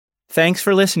Thanks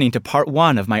for listening to Part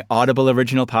 1 of my Audible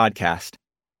original podcast.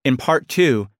 In Part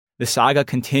 2, the saga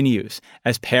continues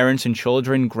as parents and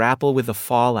children grapple with the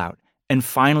fallout and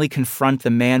finally confront the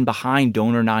man behind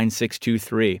Donor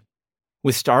 9623.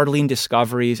 With startling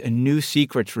discoveries and new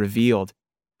secrets revealed,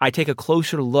 I take a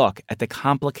closer look at the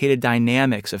complicated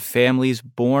dynamics of families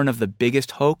born of the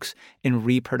biggest hoax in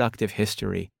reproductive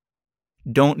history.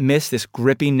 Don't miss this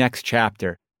gripping next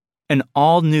chapter. An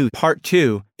all-new Part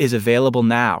 2 is available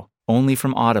now, only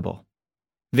from Audible.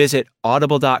 Visit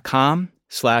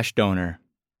audible.com/donor.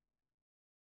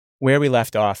 Where we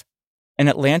left off, an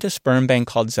Atlanta sperm bank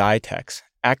called Zytex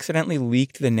accidentally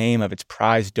leaked the name of its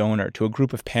prized donor to a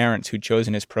group of parents who'd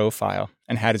chosen his profile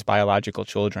and had his biological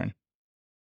children.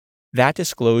 That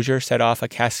disclosure set off a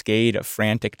cascade of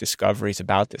frantic discoveries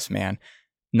about this man,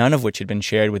 none of which had been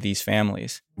shared with these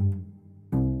families.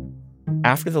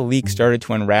 After the leak started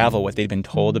to unravel what they'd been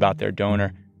told about their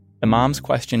donor, the moms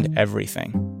questioned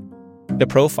everything. The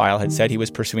profile had said he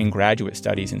was pursuing graduate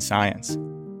studies in science.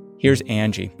 Here's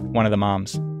Angie, one of the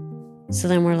moms. So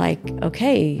then we're like,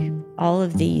 okay, all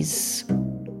of these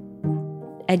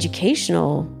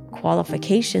educational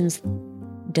qualifications,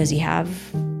 does he have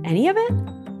any of it?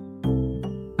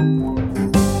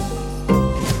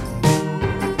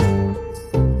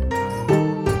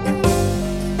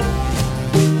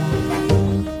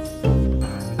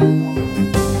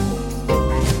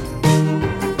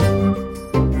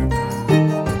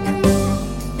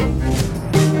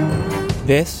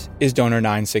 This is Donor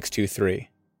 9623.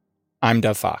 I'm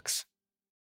Dov Fox.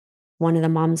 One of the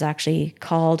moms actually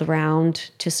called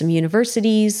around to some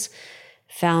universities,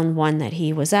 found one that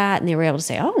he was at, and they were able to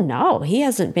say, oh, no, he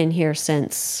hasn't been here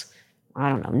since,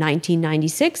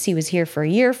 1996. He was here for a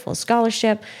year, full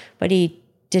scholarship, but he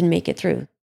didn't make it through.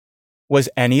 Was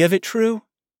any of it true?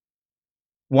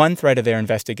 One thread of their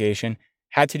investigation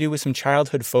had to do with some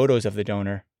childhood photos of the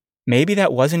donor. Maybe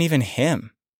that wasn't even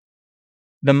him.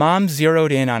 The mom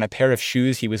zeroed in on a pair of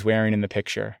shoes he was wearing in the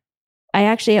picture. I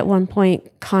actually at one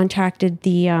point contacted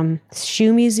the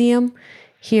shoe museum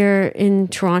here in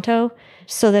Toronto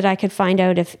so that I could find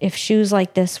out if shoes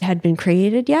like this had been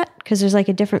created yet, because there's like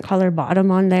a different color bottom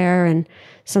on there and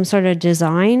some sort of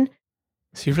design.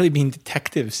 So you're really being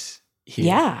detectives here.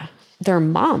 Yeah, they're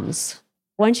moms.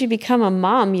 Once you become a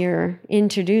mom, you're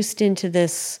introduced into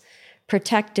this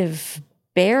protective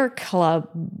bear club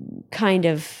kind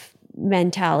of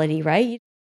mentality, right?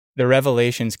 The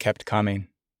revelations kept coming.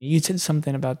 You said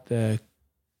something about the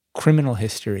criminal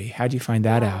history. How'd you find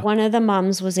that out? One of the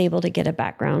moms was able to get a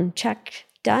background check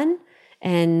done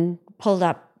and pulled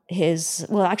up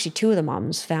two of the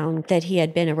moms found that he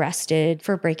had been arrested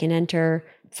for break and enter,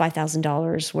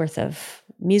 $5,000 worth of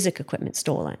music equipment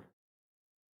stolen.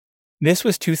 This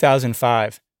was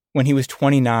 2005, when he was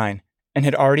 29 and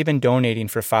had already been donating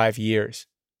for 5 years.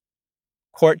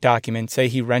 Court documents say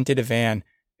he rented a van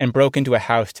and broke into a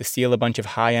house to steal a bunch of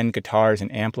high-end guitars and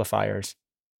amplifiers.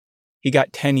 He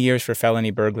got 10 years for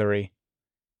felony burglary,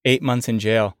 8 months in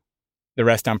jail, the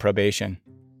rest on probation.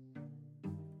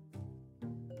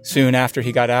 Soon after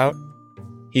he got out,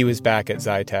 he was back at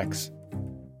Zytex.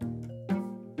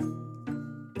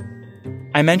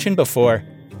 I mentioned before,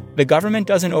 the government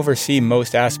doesn't oversee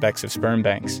most aspects of sperm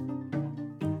banks.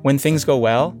 When things go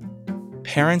well,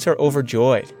 parents are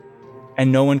overjoyed, and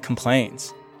no one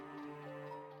complains.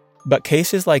 But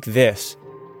cases like this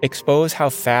expose how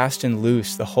fast and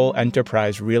loose the whole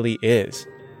enterprise really is.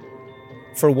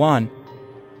 For one,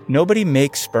 nobody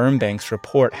makes sperm banks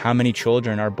report how many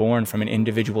children are born from an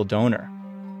individual donor.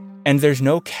 And there's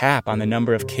no cap on the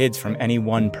number of kids from any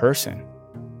one person.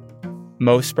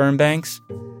 Most sperm banks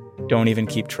don't even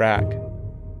keep track.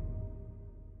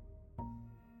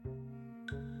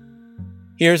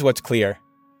 Here's what's clear.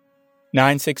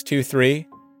 9623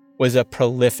 was a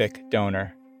prolific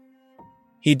donor.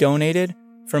 He donated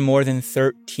for more than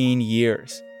 13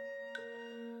 years.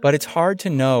 But it's hard to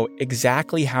know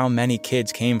exactly how many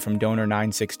kids came from donor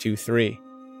 9623,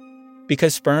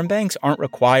 because sperm banks aren't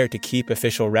required to keep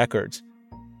official records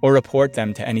or report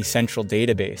them to any central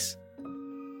database.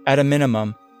 At a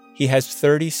minimum, he has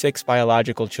 36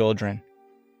 biological children,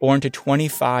 born to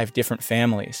 25 different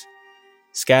families,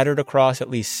 scattered across at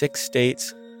least 6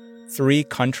 states, 3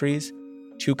 countries,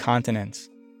 2 continents.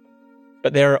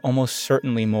 But there are almost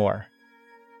certainly more.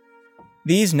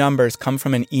 These numbers come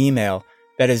from an email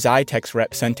that a Zytex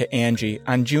rep sent to Angie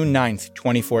on June 9th,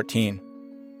 2014.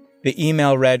 The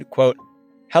email read, quote,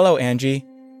 "Hello, Angie.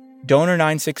 Donor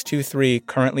 9623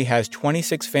 currently has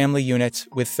 26 family units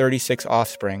with 36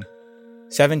 offspring,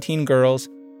 17 girls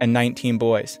and 19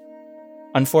 boys.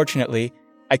 Unfortunately,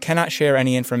 I cannot share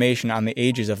any information on the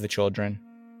ages of the children."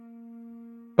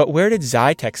 But where did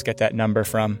Zytex get that number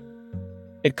from?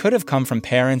 It could have come from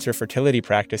parents or fertility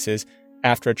practices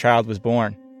after a child was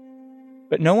born.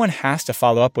 But no one has to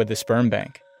follow up with the sperm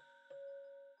bank.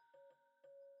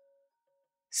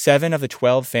 7 of the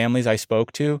 12 families I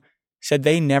spoke to said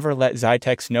they never let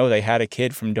Zytex know they had a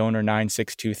kid from donor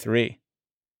 9623.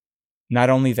 Not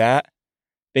only that,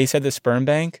 they said the sperm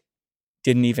bank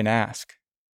didn't even ask.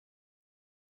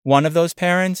 One of those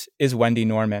parents is Wendy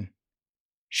Norman.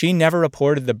 She never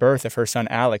reported the birth of her son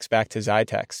Alex back to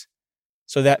Zytex,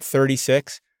 so that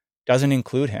 36 doesn't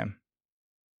include him.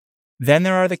 Then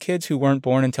there are the kids who weren't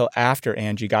born until after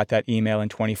Angie got that email in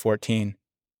 2014.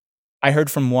 I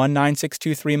heard from one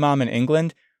 9623 mom in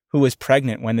England who was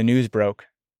pregnant when the news broke.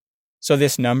 So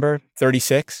this number,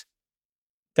 36,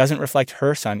 doesn't reflect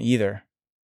her son either.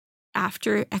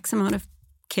 After X amount of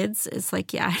kids, it's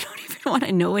like, yeah, I don't even want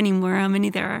to know anymore how many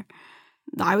there are.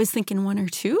 I was thinking 1 or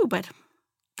 2, but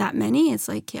that many, it's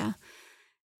like, yeah.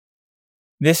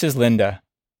 This is Linda,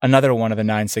 another one of the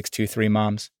 9623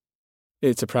 moms.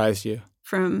 It surprised you.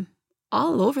 From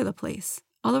all over the place,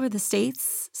 all over the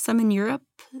States, some in Europe,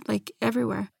 like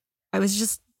everywhere. I was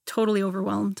just totally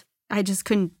overwhelmed. I just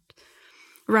couldn't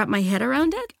wrap my head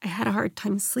around it. I had a hard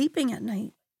time sleeping at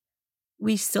night.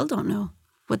 We still don't know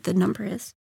what the number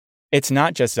is. It's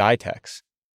not just Zytex.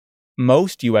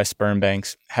 Most U.S. sperm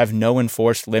banks have no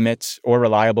enforced limits or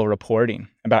reliable reporting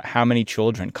about how many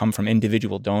children come from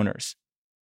individual donors.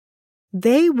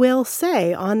 They will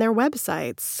say on their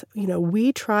websites,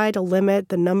 we try to limit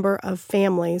the number of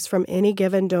families from any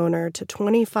given donor to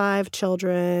 25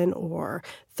 children or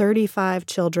 35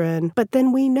 children. But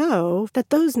then we know that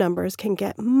those numbers can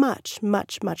get much,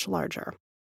 much, much larger.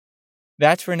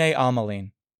 That's Renee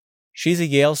Almelin. She's a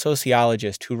Yale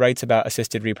sociologist who writes about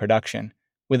assisted reproduction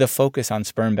with a focus on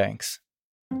sperm banks.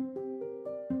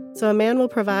 So a man will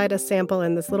provide a sample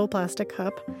in this little plastic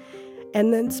cup,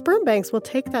 and then sperm banks will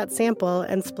take that sample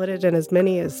and split it in as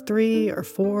many as 3 or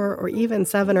 4 or even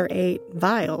 7 or 8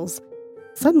 vials.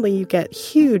 Suddenly you get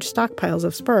huge stockpiles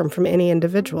of sperm from any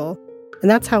individual. And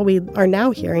that's how we are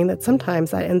now hearing that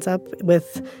sometimes that ends up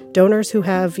with donors who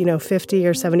have, 50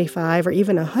 or 75 or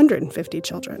even 150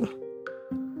 children.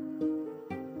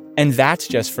 And that's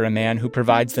just for a man who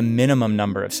provides the minimum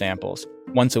number of samples,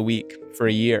 once a week, for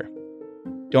a year.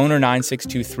 Donor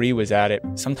 9623 was at it,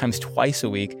 sometimes twice a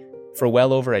week, for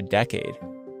well over a decade.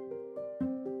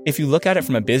 If you look at it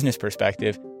from a business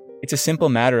perspective, it's a simple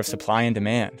matter of supply and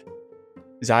demand.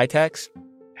 Zytex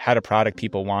had a product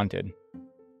people wanted.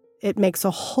 It makes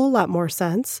a whole lot more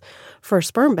sense for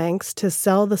sperm banks to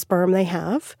sell the sperm they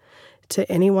have to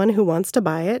anyone who wants to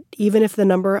buy it, even if the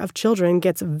number of children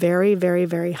gets very, very,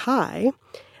 very high.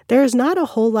 There's not a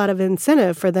whole lot of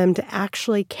incentive for them to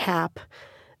actually cap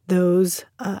those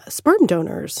sperm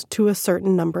donors to a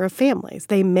certain number of families.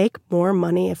 They make more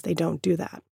money if they don't do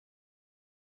that.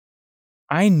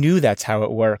 I knew that's how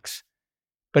it works,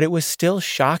 but it was still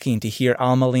shocking to hear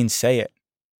Almelin say it.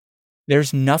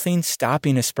 There's nothing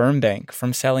stopping a sperm bank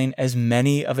from selling as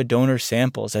many of a donor's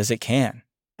samples as it can.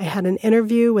 I had an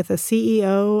interview with a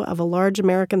CEO of a large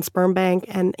American sperm bank,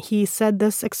 and he said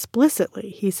this explicitly.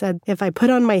 He said, if I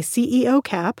put on my CEO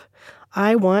cap,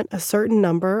 I want a certain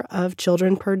number of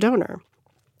children per donor.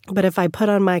 But if I put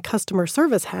on my customer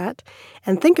service hat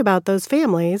and think about those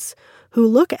families who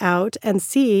look out and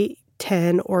see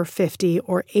 10 or 50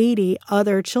 or 80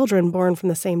 other children born from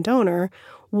the same donor,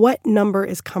 what number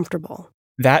is comfortable?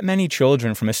 That many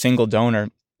children from a single donor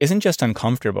isn't just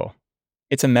uncomfortable.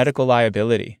 It's a medical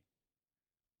liability.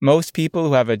 Most people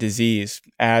who have a disease,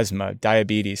 asthma,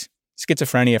 diabetes,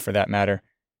 schizophrenia for that matter,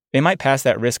 they might pass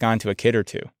that risk on to a kid or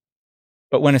two.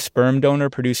 But when a sperm donor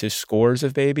produces scores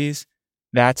of babies,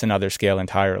 that's another scale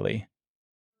entirely.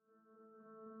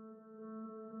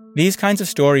 These kinds of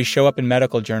stories show up in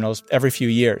medical journals every few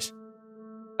years.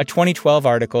 A 2012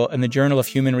 article in the Journal of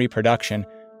Human Reproduction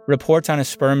reports on a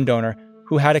sperm donor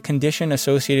who had a condition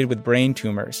associated with brain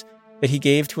tumors that he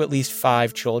gave to at least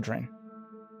 5 children.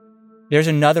 There's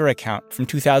another account from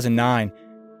 2009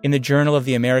 in the Journal of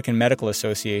the American Medical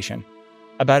Association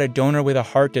about a donor with a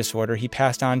heart disorder he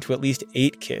passed on to at least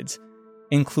 8 kids,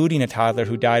 including a toddler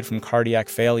who died from cardiac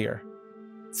failure.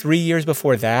 3 years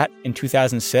before that, in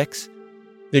 2006,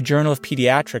 the Journal of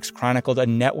Pediatrics chronicled a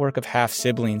network of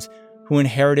half-siblings who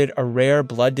inherited a rare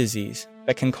blood disease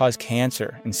that can cause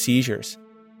cancer and seizures.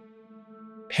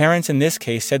 Parents in this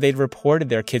case said they'd reported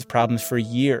their kids' problems for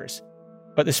years,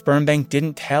 but the sperm bank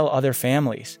didn't tell other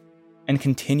families and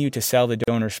continued to sell the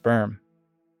donor sperm.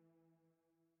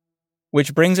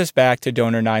 Which brings us back to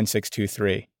donor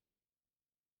 9623.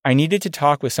 I needed to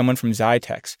talk with someone from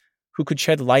Zytex who could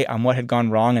shed light on what had gone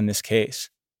wrong in this case.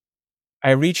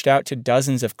 I reached out to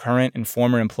dozens of current and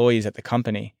former employees at the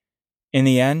company. In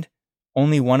the end,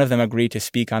 only one of them agreed to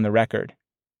speak on the record,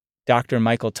 Dr.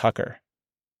 Michael Tucker.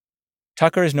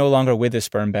 Tucker is no longer with the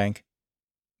sperm bank,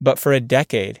 but for a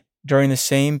decade, during the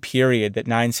same period that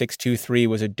 9623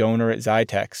 was a donor at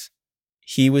Zytex,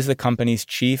 he was the company's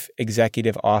chief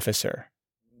executive officer.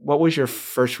 What was your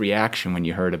first reaction when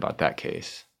you heard about that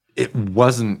case? It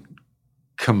wasn't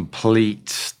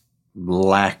complete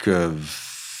lack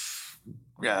of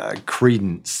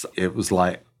credence. It was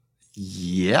like,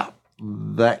 yeah,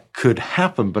 that could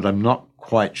happen, but I'm not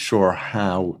quite sure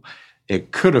how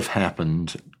it could have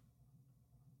happened.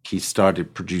 He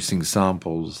started producing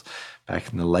samples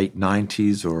back in the late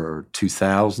 90s or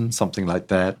 2000, something like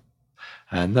that.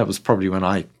 And that was probably when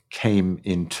I came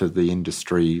into the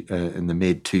industry in the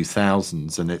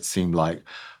mid-2000s, and it seemed like,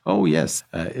 oh yes,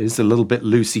 it's a little bit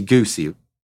loosey-goosey.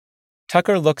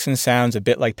 Tucker looks and sounds a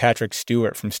bit like Patrick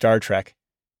Stewart from Star Trek.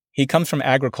 He comes from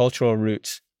agricultural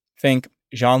roots. Think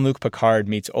Jean-Luc Picard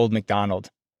meets Old MacDonald.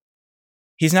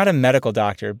 He's not a medical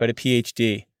doctor, but a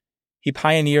PhD. He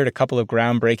pioneered a couple of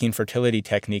groundbreaking fertility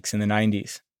techniques in the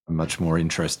 90s. I'm much more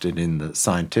interested in the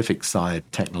scientific side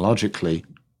technologically.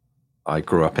 I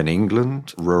grew up in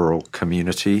England, rural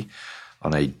community,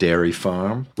 on a dairy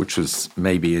farm, which was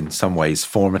maybe in some ways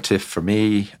formative for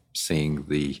me, seeing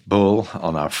the bull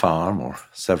on our farm, or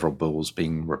several bulls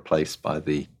being replaced by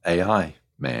the AI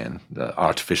man, the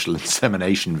artificial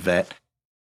insemination vet.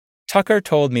 Tucker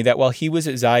told me that while he was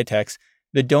at Zytex,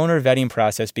 the donor vetting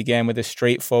process began with a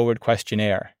straightforward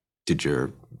questionnaire. Did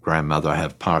your grandmother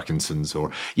have Parkinson's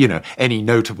or, any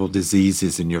notable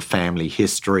diseases in your family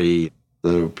history?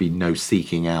 There would be no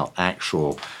seeking out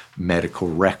actual medical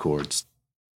records.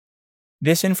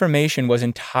 This information was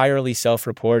entirely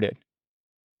self-reported.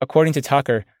 According to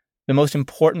Tucker, the most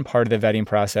important part of the vetting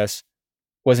process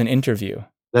was an interview.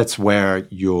 That's where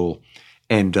you'll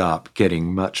end up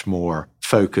getting much more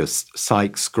focused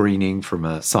psych screening from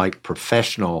a psych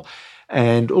professional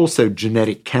and also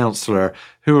genetic counselor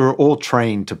who are all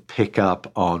trained to pick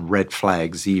up on red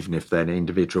flags, even if that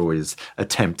individual is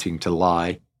attempting to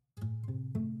lie.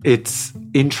 It's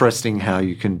interesting how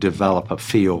you can develop a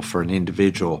feel for an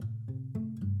individual.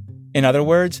 In other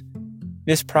words,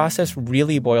 this process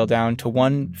really boiled down to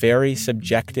one very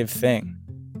subjective thing.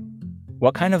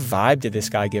 What kind of vibe did this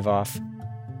guy give off?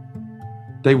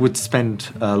 They would spend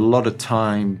a lot of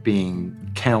time being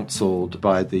counseled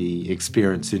by the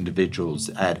experienced individuals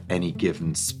at any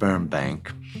given sperm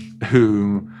bank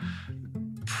who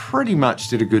pretty much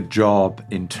did a good job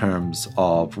in terms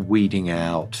of weeding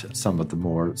out some of the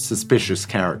more suspicious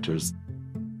characters.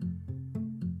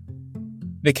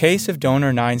 The case of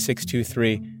donor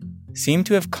 9623 seemed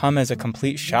to have come as a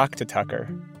complete shock to Tucker.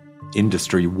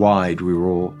 Industry-wide, we were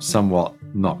all somewhat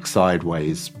knocked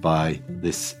sideways by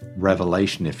this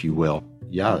revelation, if you will.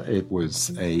 Yeah, it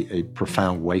was a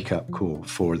profound wake-up call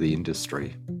for the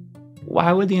industry.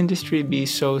 Why would the industry be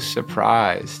so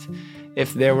surprised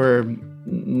if there were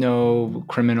no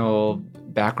criminal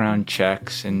background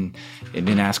checks and it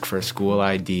didn't ask for a school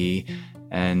ID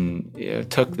and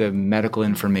took the medical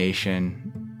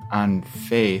information on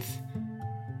faith?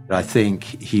 I think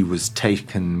he was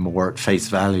taken more at face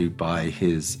value by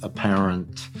his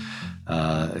apparent,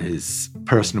 his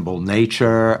personable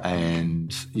nature,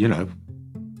 and,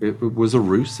 it was a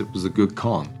ruse, it was a good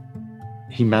con.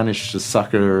 He managed to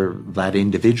sucker that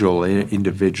individuals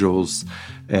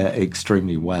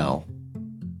extremely well.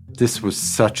 This was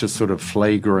such a sort of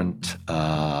flagrant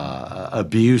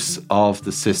abuse of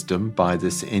the system by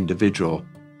this individual.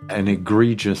 An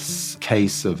egregious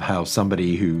case of how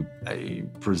somebody who I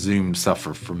presume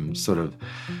suffered from sort of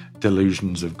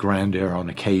delusions of grandeur on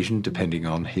occasion, depending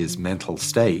on his mental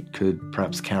state, could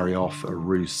perhaps carry off a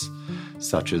ruse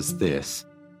such as this.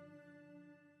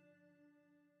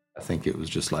 I think it was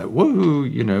just like, whoa,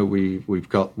 we've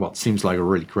got what seems like a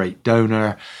really great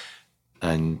donor,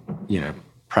 and,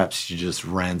 perhaps you just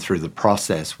ran through the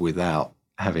process without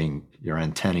having your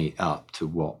antennae up to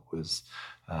what was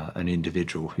an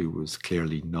individual who was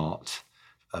clearly not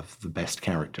of the best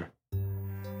character.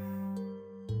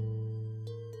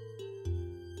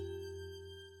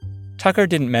 Tucker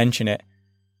didn't mention it,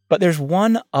 but there's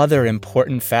one other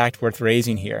important fact worth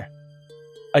raising here.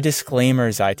 A disclaimer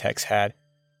Zytex had,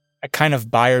 a kind of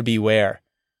buyer beware,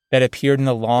 that appeared in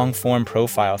the long-form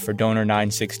profile for donor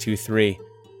 9623.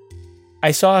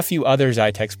 I saw a few other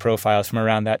Zytex profiles from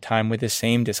around that time with the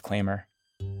same disclaimer.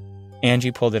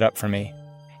 Angie pulled it up for me.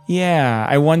 Yeah,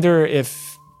 I wonder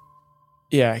if...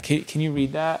 Yeah, can you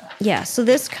read that? Yeah, so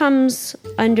this comes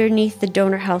underneath the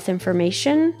donor health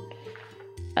information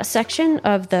section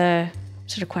of the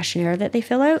sort of questionnaire that they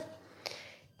fill out.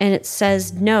 And it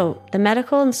says, note, the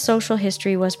medical and social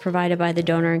history was provided by the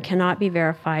donor and cannot be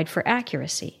verified for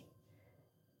accuracy.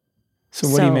 So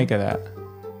what do you make of that?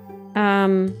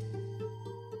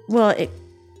 Well, it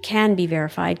can be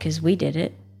verified because we did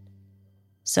it.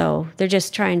 So they're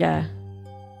just trying to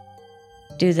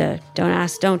do the don't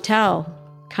ask, don't tell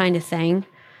kind of thing,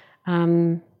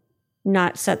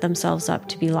 not set themselves up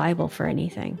to be liable for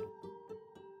anything.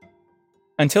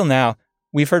 Until now,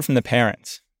 we've heard from the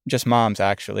parents, just moms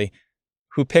actually,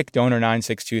 who pick donor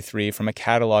 9623 from a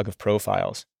catalog of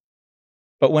profiles.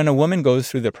 But when a woman goes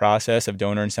through the process of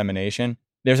donor insemination,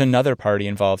 there's another party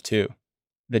involved too,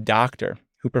 the doctor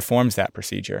who performs that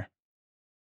procedure.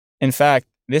 In fact,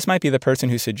 this might be the person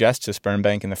who suggests a sperm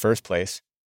bank in the first place.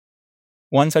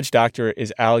 One such doctor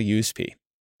is Al Uspe,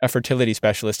 a fertility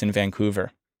specialist in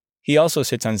Vancouver. He also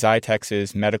sits on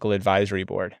Zytex's medical advisory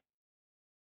board.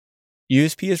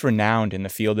 Uspe is renowned in the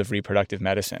field of reproductive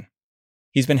medicine.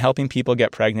 He's been helping people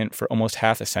get pregnant for almost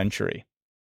half a century.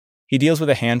 He deals with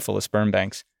a handful of sperm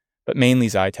banks, but mainly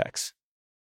Zytex.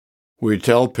 We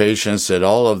tell patients that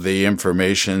all of the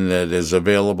information that is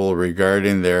available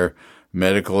regarding their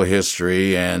medical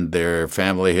history and their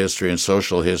family history and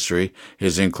social history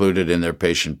is included in their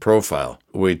patient profile.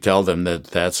 We tell them that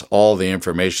that's all the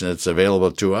information that's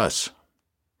available to us.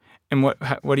 And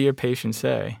what do your patients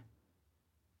say?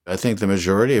 I think the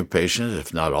majority of patients,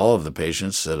 if not all of the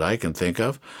patients that I can think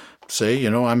of, say,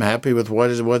 I'm happy with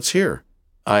what's here.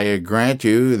 I grant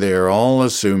you they're all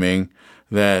assuming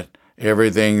that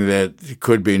everything that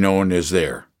could be known is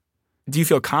there. Do you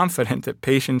feel confident that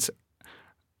patients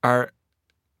are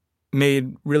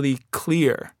made really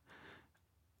clear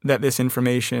that this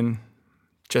information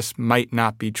just might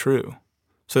not be true,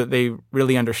 so that they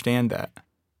really understand that?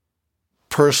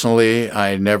 Personally,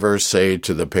 I never say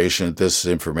to the patient, this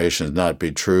information is not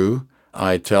be true.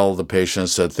 I tell the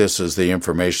patients that this is the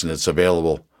information that's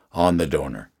available on the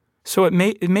donor. So it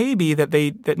may be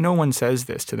that no one says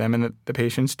this to them and that the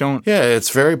patients don't. Yeah, it's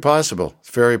very possible.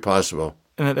 It's very possible.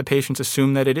 And that the patients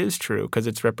assume that it is true because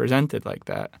it's represented like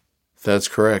that. That's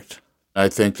correct. I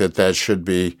think that should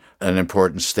be an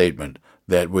important statement,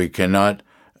 that we cannot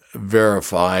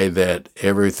verify that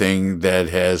everything that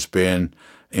has been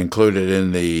included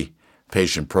in the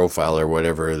patient profile or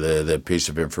whatever the piece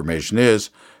of information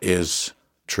is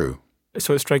true.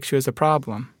 So it strikes you as a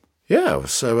problem? Yeah,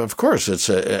 so of course,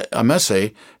 I must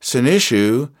say, it's an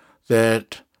issue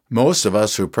that most of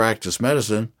us who practice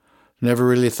medicine never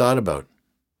really thought about.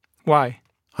 Why?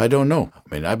 I don't know.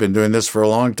 I mean, I've been doing this for a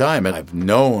long time, and I've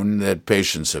known that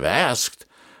patients have asked,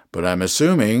 but I'm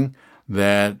assuming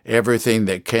that everything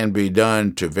that can be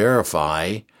done to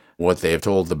verify what they have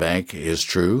told the bank is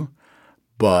true,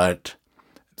 but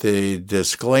the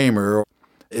disclaimer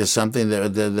is something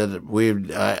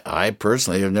that I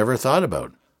personally have never thought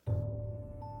about.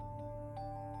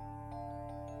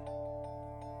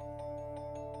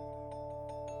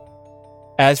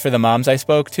 As for the moms I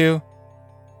spoke to,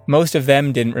 most of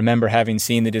them didn't remember having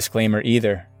seen the disclaimer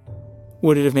either.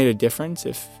 Would it have made a difference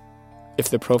if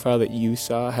the profile that you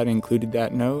saw had included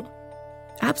that note?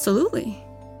 Absolutely.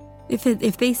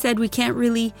 If they said we can't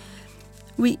really,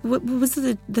 what was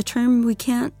the term we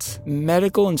can't?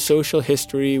 Medical and social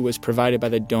history was provided by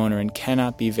the donor and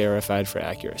cannot be verified for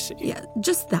accuracy. Yeah,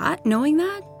 just that, knowing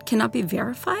that cannot be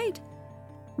verified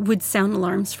would sound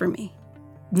alarms for me.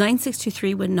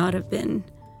 9623 would not have been,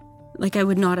 I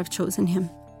would not have chosen him.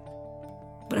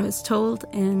 But I was told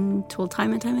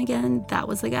time and time again, that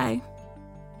was the guy.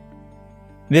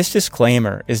 This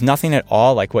disclaimer is nothing at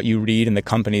all like what you read in the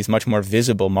company's much more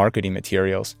visible marketing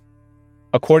materials.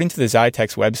 According to the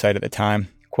Zytex website at the time,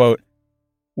 quote,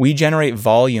 "We generate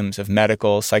volumes of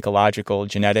medical, psychological,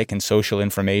 genetic, and social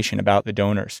information about the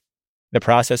donors. The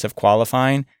process of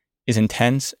qualifying is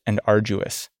intense and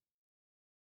arduous."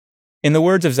 In the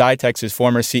words of Zytex's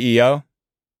former CEO,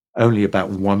 only about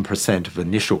 1% of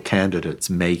initial candidates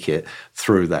make it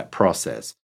through that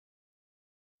process.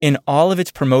 In all of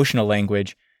its promotional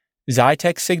language,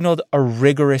 Zytex signaled a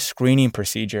rigorous screening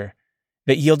procedure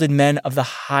that yielded men of the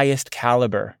highest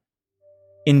caliber.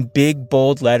 In big,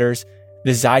 bold letters,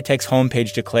 the Zytex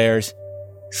homepage declares,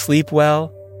 "Sleep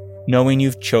well, knowing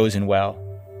you've chosen well."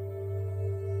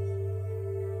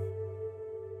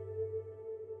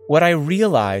 What I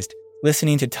realized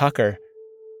listening to Tucker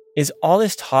is all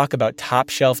this talk about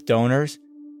top-shelf donors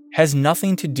has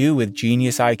nothing to do with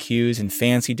genius IQs and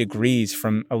fancy degrees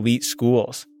from elite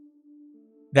schools.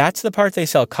 That's the part they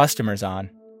sell customers on.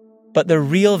 But the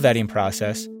real vetting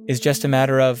process is just a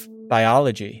matter of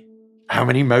biology. how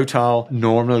many motile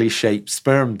normally shaped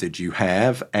sperm did you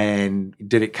have? And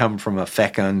did it come from a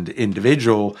fecund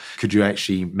individual? Could you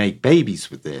actually make babies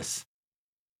with this?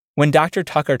 When Dr.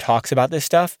 Tucker talks about this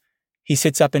stuff, he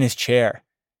sits up in his chair,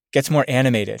 gets more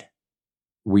animated.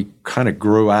 We kind of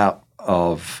grew out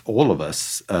of, all of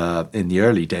us in the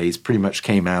early days, pretty much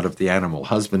came out of the animal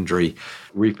husbandry,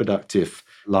 reproductive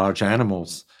large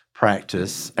animals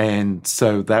practice. And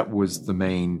so that was the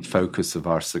main focus of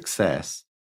our success.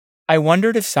 I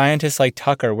wondered if scientists like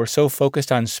Tucker were so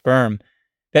focused on sperm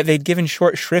that they'd given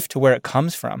short shrift to where it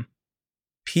comes from.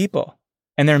 People,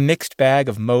 and their mixed bag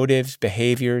of motives,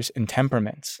 behaviors, and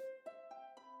temperaments.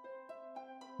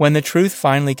 When the truth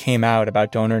finally came out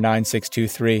about donor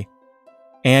 9623,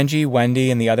 Angie, Wendy,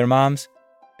 and the other moms,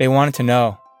 they wanted to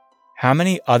know, how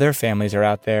many other families are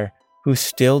out there who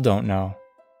still don't know?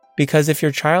 Because if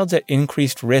your child's at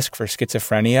increased risk for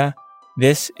schizophrenia,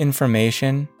 this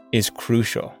information is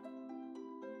crucial.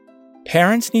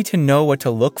 Parents need to know what to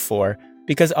look for,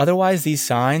 because otherwise these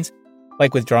signs,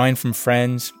 like withdrawing from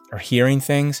friends or hearing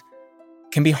things,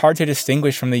 can be hard to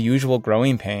distinguish from the usual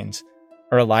growing pains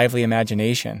or a lively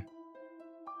imagination.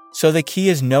 So the key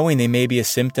is knowing they may be a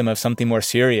symptom of something more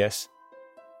serious.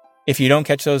 If you don't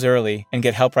catch those early and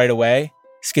get help right away,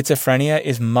 schizophrenia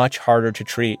is much harder to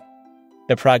treat.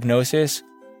 The prognosis,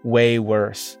 way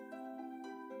worse.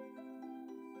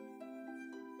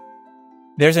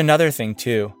 There's another thing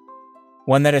too,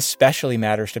 one that especially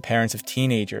matters to parents of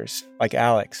teenagers like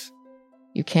Alex.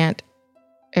 You can't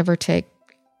ever take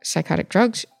psychotic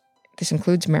drugs. This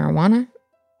includes marijuana.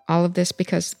 All of this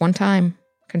because one time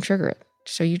can trigger it.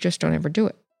 So you just don't ever do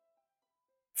it.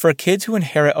 For kids who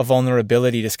inherit a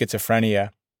vulnerability to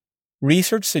schizophrenia,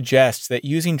 research suggests that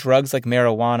using drugs like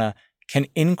marijuana can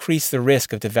increase the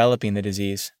risk of developing the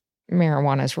disease.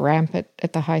 Marijuana is rampant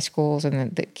at the high schools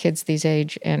and the kids these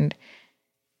age. And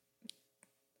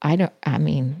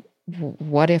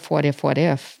what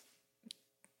if?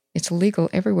 It's legal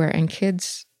everywhere and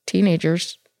kids,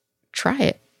 teenagers, try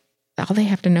it. All they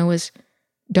have to know is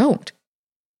don't.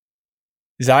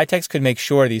 Zytex could make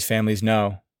sure these families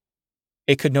know.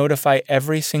 It could notify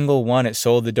every single one it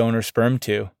sold the donor sperm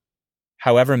to,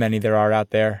 however many there are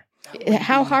out there.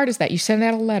 How hard is that? You send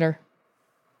out a letter.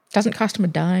 Doesn't cost them a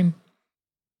dime.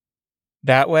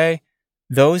 That way,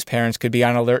 those parents could be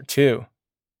on alert too.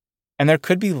 And there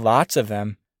could be lots of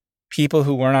them. People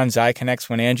who weren't on Zyconnects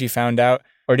when Angie found out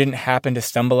or didn't happen to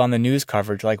stumble on the news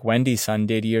coverage like Wendy's son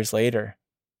did years later.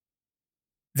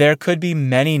 There could be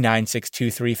many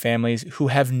 9623 families who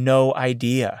have no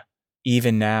idea,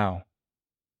 even now.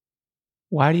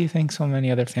 Why do you think so many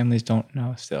other families don't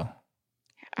know still?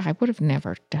 I would have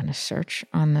never done a search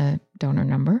on the donor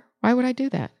number. Why would I do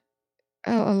that?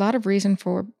 A lot of reason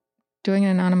for doing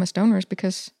an anonymous donor is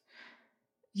because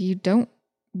you don't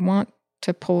want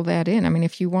to pull that in. I mean,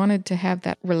 if you wanted to have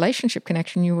that relationship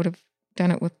connection, you would have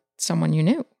done it with someone you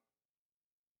knew.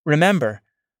 Remember,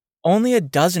 only a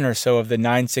dozen or so of the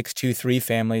 9623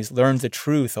 families learned the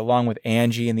truth along with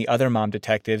Angie and the other mom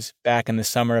detectives back in the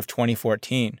summer of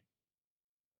 2014.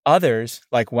 Others,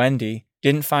 like Wendy,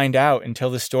 didn't find out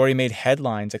until the story made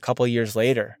headlines a couple years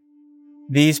later.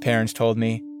 These parents told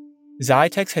me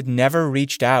Zytex had never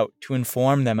reached out to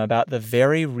inform them about the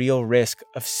very real risk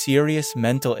of serious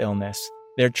mental illness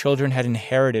their children had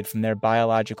inherited from their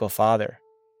biological father.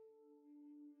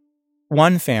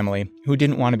 One family, who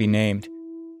didn't want to be named,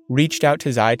 reached out to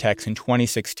Zytex in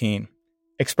 2016,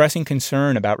 expressing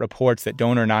concern about reports that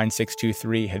donor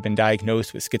 9623 had been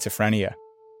diagnosed with schizophrenia.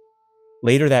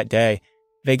 Later that day,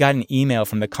 they got an email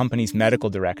from the company's medical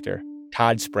director,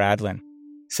 Todd Spradlin,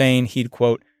 saying he'd,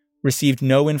 quote, received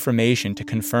no information to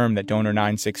confirm that donor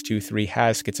 9623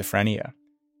 has schizophrenia,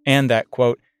 and that,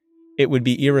 quote, it would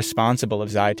be irresponsible of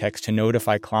Zytex to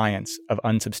notify clients of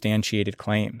unsubstantiated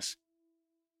claims.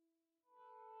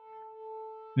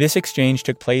 This exchange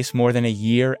took place more than a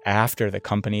year after the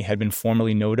company had been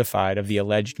formally notified of the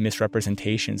alleged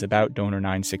misrepresentations about donor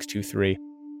 9623,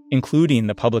 including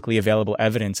the publicly available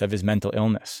evidence of his mental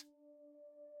illness.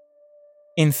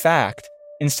 In fact,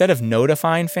 instead of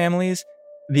notifying families,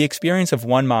 the experience of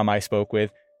one mom I spoke with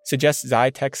suggests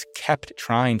Zytex kept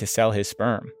trying to sell his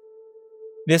sperm.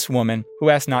 This woman, who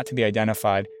asked not to be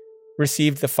identified,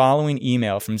 received the following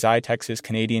email from Zytex's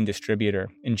Canadian distributor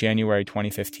in January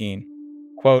 2015.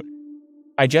 Quote,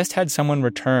 I just had someone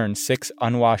return 6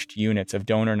 unwashed units of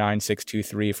donor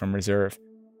 9623 from reserve.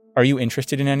 Are you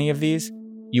interested in any of these?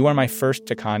 You are my first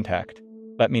to contact.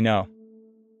 Let me know.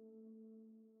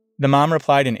 The mom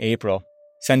replied in April,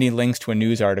 sending links to a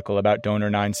news article about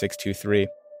donor 9623.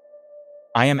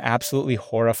 I am absolutely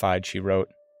horrified, she wrote.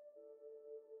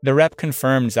 The rep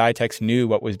confirmed Zytex knew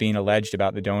what was being alleged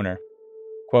about the donor.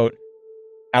 Quote,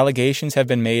 "Allegations have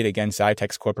been made against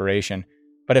Zytex Corporation,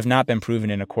 but have not been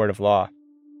proven in a court of law.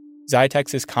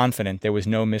 Zytex is confident there was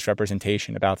no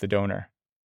misrepresentation about the donor."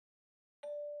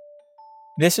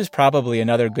 This is probably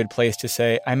another good place to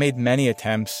say I made many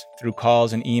attempts, through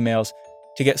calls and emails,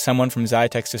 to get someone from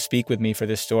Zytex to speak with me for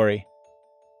this story.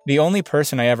 The only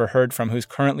person I ever heard from who's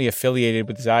currently affiliated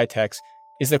with Zytex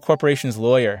is the corporation's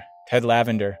lawyer, Ted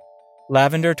Lavender.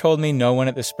 Lavender told me no one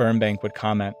at the sperm bank would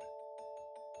comment.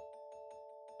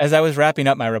 As I was wrapping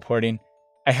up my reporting,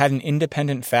 I had an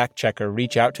independent fact-checker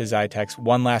reach out to Zytex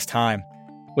one last time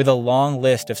with a long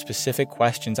list of specific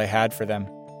questions I had for them,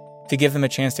 to give them a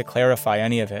chance to clarify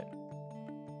any of it.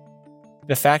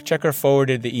 The fact-checker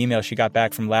forwarded the email she got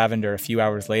back from Lavender a few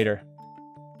hours later.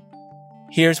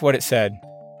 Here's what it said.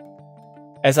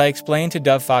 As I explained to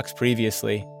Dove Fox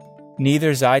previously,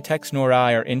 neither Zytex nor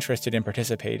I are interested in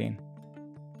participating.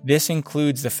 This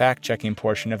includes the fact-checking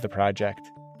portion of the project.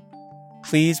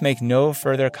 Please make no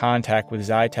further contact with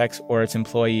Zytex or its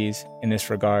employees in this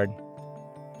regard.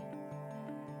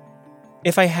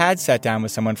 If I had sat down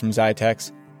with someone from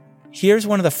Zytex, here's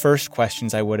one of the first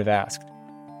questions I would have asked.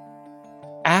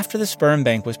 After the sperm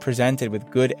bank was presented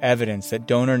with good evidence that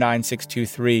donor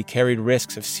 9623 carried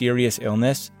risks of serious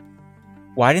illness,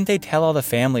 why didn't they tell all the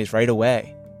families right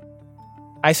away?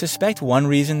 I suspect one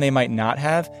reason they might not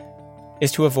have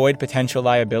is to avoid potential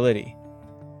liability.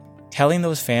 Telling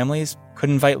those families could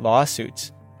invite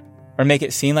lawsuits or make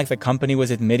it seem like the company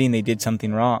was admitting they did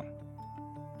something wrong.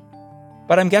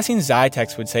 But I'm guessing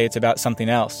Zytex would say it's about something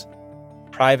else.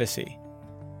 Privacy.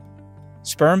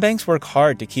 Sperm banks work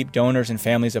hard to keep donors and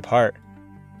families apart.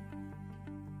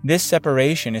 This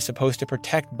separation is supposed to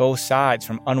protect both sides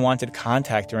from unwanted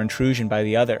contact or intrusion by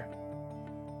the other.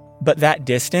 But that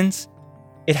distance,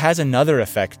 it has another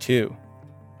effect too.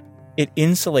 It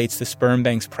insulates the sperm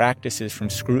bank's practices from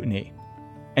scrutiny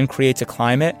and creates a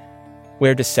climate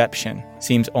where deception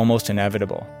seems almost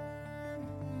inevitable.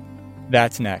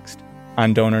 That's next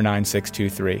on Donor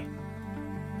 9623.